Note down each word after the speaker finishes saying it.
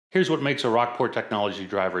Here's what makes a Rockport Technology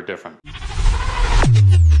driver different.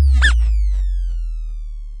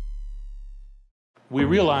 We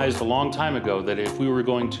realized a long time ago that if we were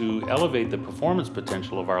going to elevate the performance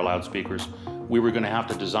potential of our loudspeakers, we were going to have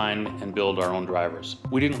to design and build our own drivers.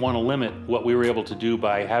 We didn't want to limit what we were able to do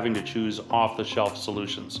by having to choose off-the-shelf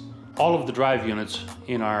solutions. All of the drive units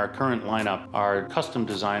in our current lineup are custom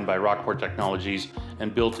designed by Rockport Technologies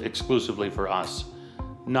and built exclusively for us.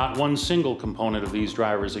 Not one single component of these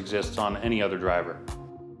drivers exists on any other driver.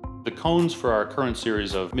 The cones for our current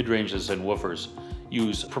series of mid-ranges and woofers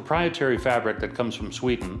use proprietary fabric that comes from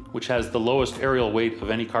Sweden, which has the lowest aerial weight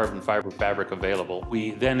of any carbon fiber fabric available.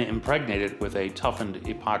 We then impregnate it with a toughened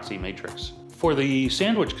epoxy matrix. For the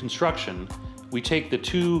sandwich construction, we take the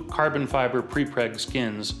two carbon fiber pre-preg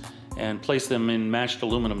skins and place them in matched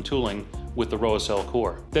aluminum tooling with the Roacell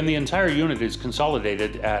core. Then the entire unit is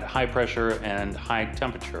consolidated at high pressure and high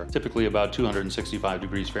temperature, typically about 265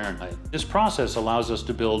 degrees Fahrenheit. This process allows us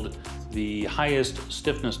to build the highest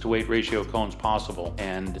stiffness to weight ratio cones possible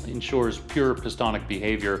and ensures pure pistonic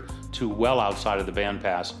behavior to well outside of the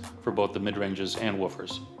bandpass for both the mid-ranges and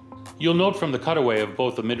woofers. You'll note from the cutaway of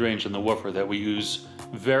both the mid-range and the woofer that we use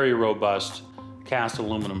very robust cast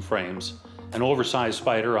aluminum frames, an oversized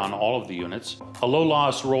spider on all of the units, a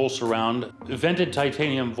low-loss roll surround, vented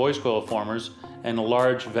titanium voice coil formers, and a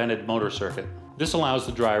large vented motor circuit. This allows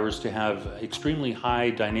the drivers to have extremely high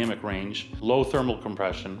dynamic range, low thermal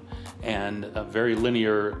compression, and a very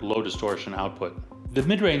linear low distortion output. The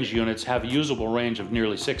mid-range units have a usable range of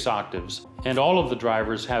nearly 6 octaves, and all of the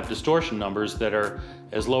drivers have distortion numbers that are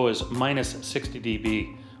as low as minus 60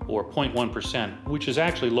 dB or 0.1%, which is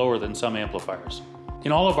actually lower than some amplifiers.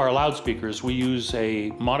 In all of our loudspeakers, we use a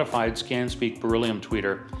modified ScanSpeak beryllium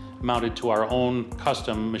tweeter mounted to our own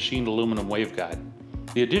custom machined aluminum waveguide.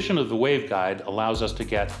 The addition of the waveguide allows us to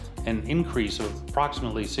get an increase of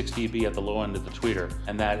approximately 6 dB at the low end of the tweeter,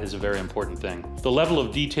 and that is a very important thing. The level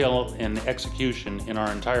of detail and execution in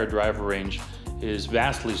our entire driver range is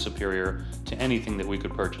vastly superior to anything that we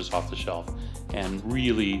could purchase off the shelf and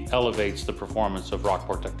really elevates the performance of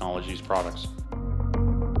Rockport Technologies products.